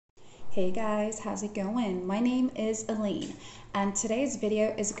Hey guys, how's it going? My name is Elaine, and today's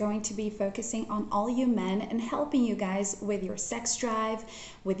video is going to be focusing on all you men and helping you guys with your sex drive,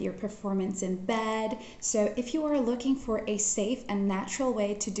 with your performance in bed. So if you are looking for a safe and natural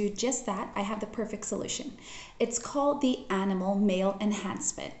way to do just that, I have the perfect solution. It's called the Animal Male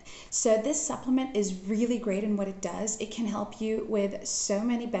Enhancement. So this supplement is really great in what it does. It can help you with so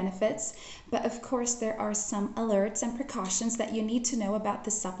many benefits, but of course there are some alerts and precautions that you need to know about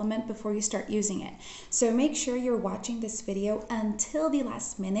the supplement before you start using it. So make sure you're watching this video until the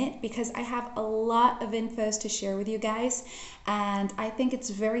last minute because I have a lot of infos to share with you guys, and I think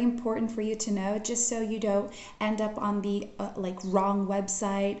it's very important for you to know just so you don't end up on the wrong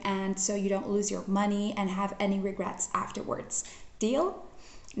website and so you don't lose your money and have any regrets afterwards. Deal?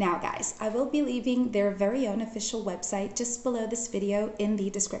 Now guys, I will be leaving their very own official website just below this video in the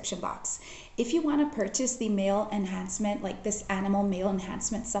description box. If you want to purchase the male enhancement, like this Animal Male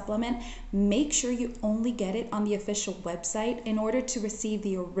Enhancement supplement, make sure you only get it on the official website in order to receive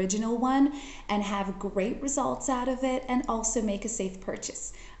the original one and have great results out of it and also make a safe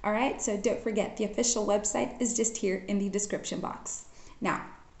purchase. All right, so don't forget the official website is just here in the description box. Now,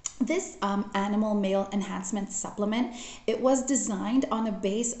 this Animal Male Enhancement supplement, it was designed on a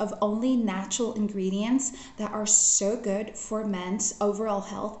base of only natural ingredients that are so good for men's overall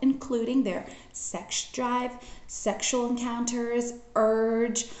health, including their sex drive, sexual encounters,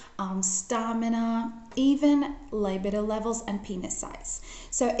 urge, stamina, even libido levels and penis size.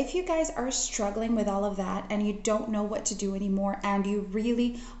 So if you guys are struggling with all of that and you don't know what to do anymore and you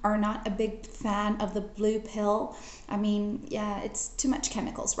really are not a big fan of the blue pill, I mean, yeah, it's too much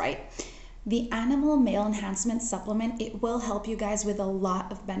chemicals, right? The Animal Male Enhancement supplement, it will help you guys with a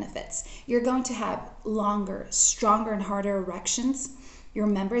lot of benefits. You're going to have longer, stronger, and harder erections. Your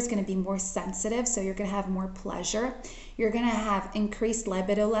member is going to be more sensitive, so you're going to have more pleasure. You're going to have increased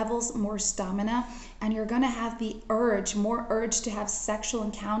libido levels, more stamina, and you're going to have the urge, more urge to have sexual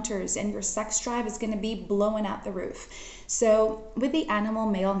encounters, and your sex drive is going to be blowing out the roof. So with the Animal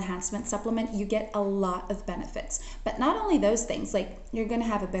Male Enhancement supplement, you get a lot of benefits. But not only those things, like you're going to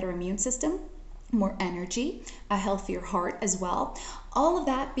have a better immune system, more energy, a healthier heart as well. All of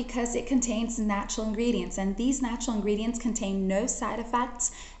that because it contains natural ingredients, and these natural ingredients contain no side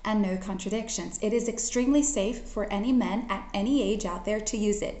effects and no contradictions. It is extremely safe for any men at any age out there to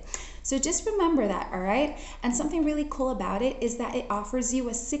use it. So just remember that, all right? And something really cool about it is that it offers you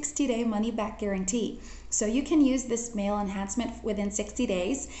a 60-day money-back guarantee. So you can use this male enhancement within 60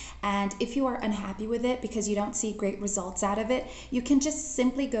 days. And if you are unhappy with it because you don't see great results out of it, you can just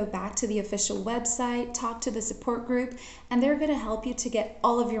simply go back to the official website, talk to the support group, and they're going to help you to get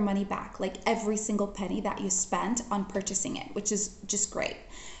all of your money back, like every single penny that you spent on purchasing it, which is just great.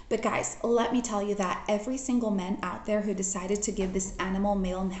 But guys, let me tell you that every single man out there who decided to give this Animal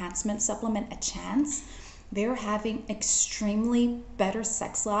Male Enhancement supplement a chance, they're having extremely better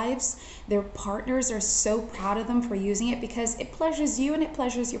sex lives. Their partners are so proud of them for using it because it pleasures you and it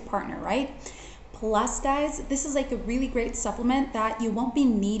pleasures your partner, right? Plus, guys, this is like a really great supplement that you won't be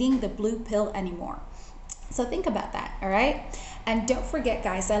needing the blue pill anymore. So think about that, all right? And don't forget,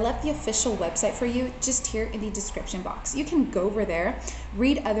 guys, I left the official website for you just here in the description box. You can go over there,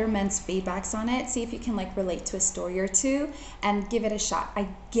 read other men's feedbacks on it, see if you can relate to a story or two, and give it a shot. I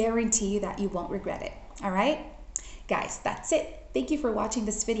guarantee you that you won't regret it, all right? Guys, that's it. Thank you for watching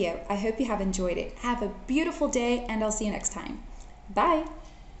this video. I hope you have enjoyed it. Have a beautiful day, and I'll see you next time. Bye.